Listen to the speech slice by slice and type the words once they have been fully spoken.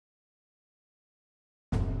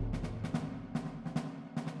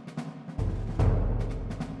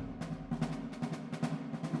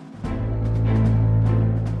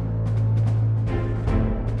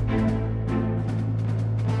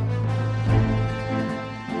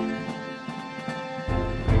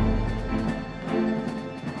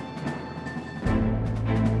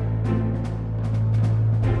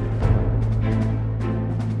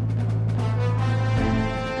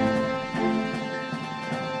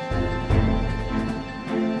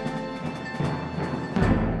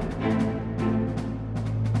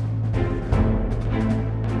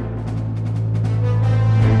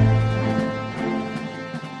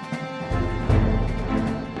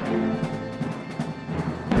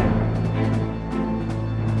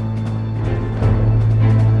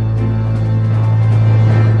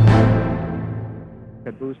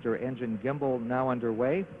booster engine gimbal now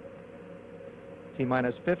underway.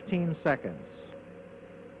 T-minus 15 seconds.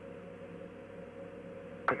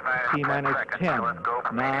 T-minus 10,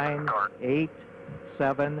 9, 8,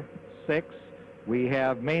 7, 6. We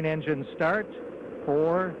have main engine start.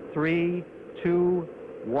 4, 3, 2,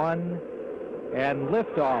 1, and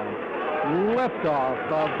liftoff.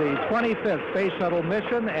 Liftoff of the 25th Space Shuttle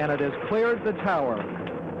mission, and it has cleared the tower.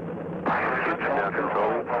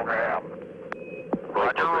 Control program.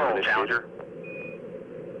 Roger, roll, Challenger.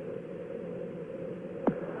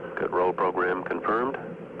 Good, roll program confirmed.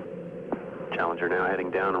 Challenger now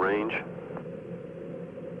heading downrange.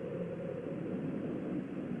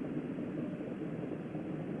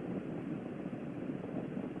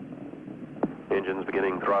 Engines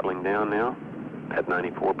beginning throttling down now at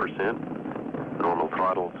 94%. Normal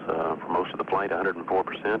throttles for most of the flight,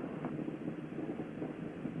 104%.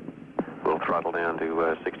 We'll throttle down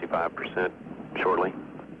to 65% shortly.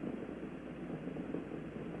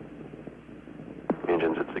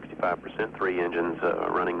 Engines at 65%, 3 engines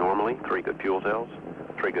running normally, 3 good fuel cells,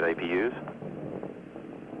 3 good APUs.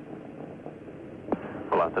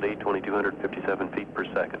 Velocity 2,257 feet per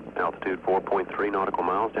second. Altitude 4.3 nautical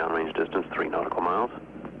miles. Downrange distance 3 nautical miles.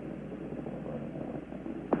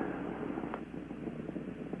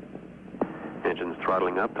 Engines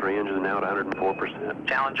throttling up. 3 engines now at 104%.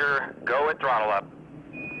 Challenger, go at throttle up.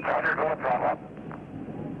 Challenger, go at throttle up.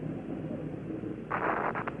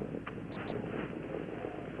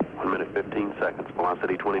 One minute, 15 seconds.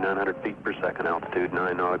 Velocity 2,900 feet per second. Altitude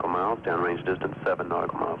 9 nautical miles. Downrange distance 7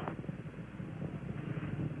 nautical miles.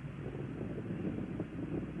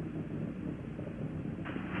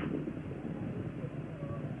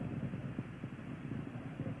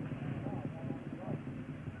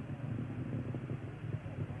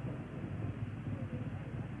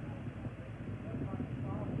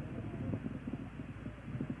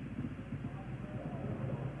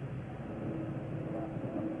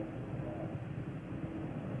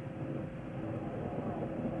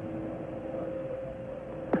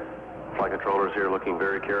 Flight controllers here looking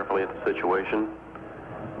very carefully at the situation.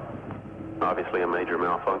 Obviously a major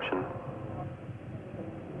malfunction.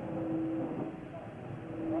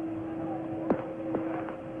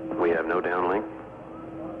 We have no downlink.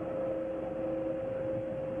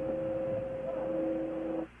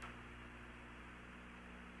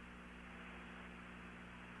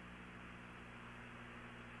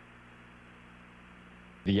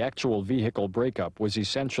 The actual vehicle breakup was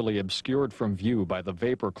essentially obscured from view by the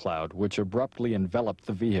vapor cloud which abruptly enveloped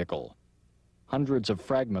the vehicle. Hundreds of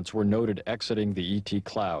fragments were noted exiting the ET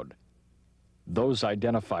cloud. Those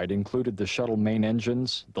identified included the shuttle main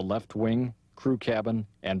engines, the left wing, crew cabin,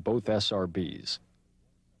 and both SRBs.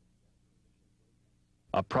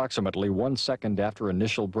 Approximately 1 second after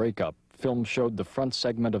initial breakup, film showed the front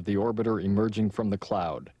segment of the orbiter emerging from the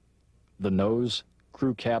cloud. The nose,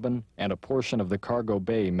 crew cabin, and a portion of the cargo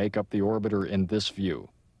bay make up the orbiter in this view.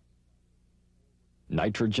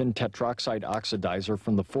 Nitrogen tetroxide oxidizer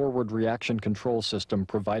from the forward reaction control system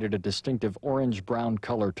provided a distinctive orange-brown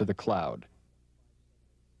color to the cloud.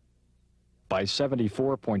 By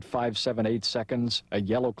 74.578 seconds, a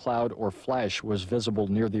yellow cloud or flash was visible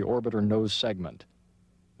near the orbiter nose segment.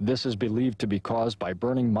 This is believed to be caused by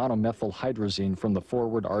burning monomethyl hydrazine from the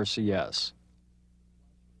forward RCS.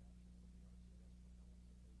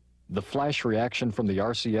 The flash reaction from the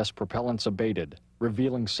RCS propellants abated,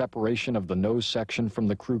 revealing separation of the nose section from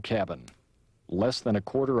the crew cabin. Less than a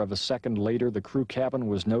quarter of a second later, the crew cabin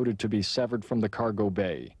was noted to be severed from the cargo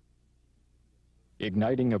bay.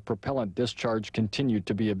 Igniting of propellant discharge continued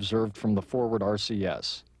to be observed from the forward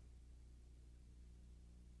RCS.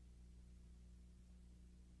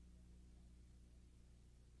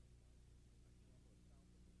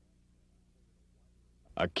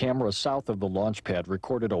 A camera south of the launch pad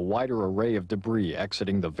recorded a wider array of debris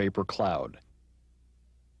exiting the vapor cloud.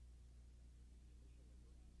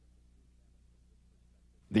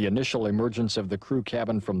 The initial emergence of the crew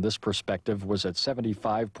cabin from this perspective was at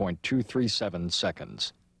 75.237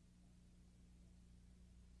 seconds.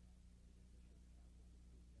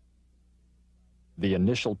 The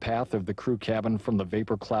initial path of the crew cabin from the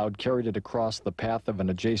vapor cloud carried it across the path of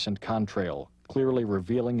an adjacent contrail, clearly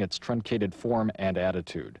revealing its truncated form and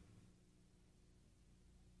attitude.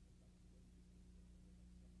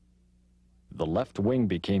 The left wing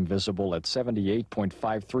became visible at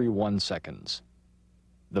 78.531 seconds.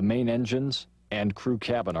 The main engines and crew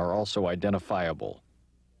cabin are also identifiable.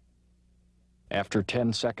 After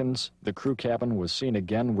 10 seconds, the crew cabin was seen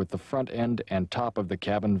again with the front end and top of the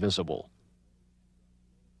cabin visible.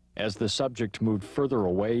 As the subject moved further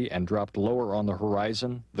away and dropped lower on the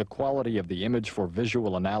horizon, the quality of the image for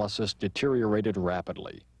visual analysis deteriorated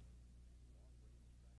rapidly.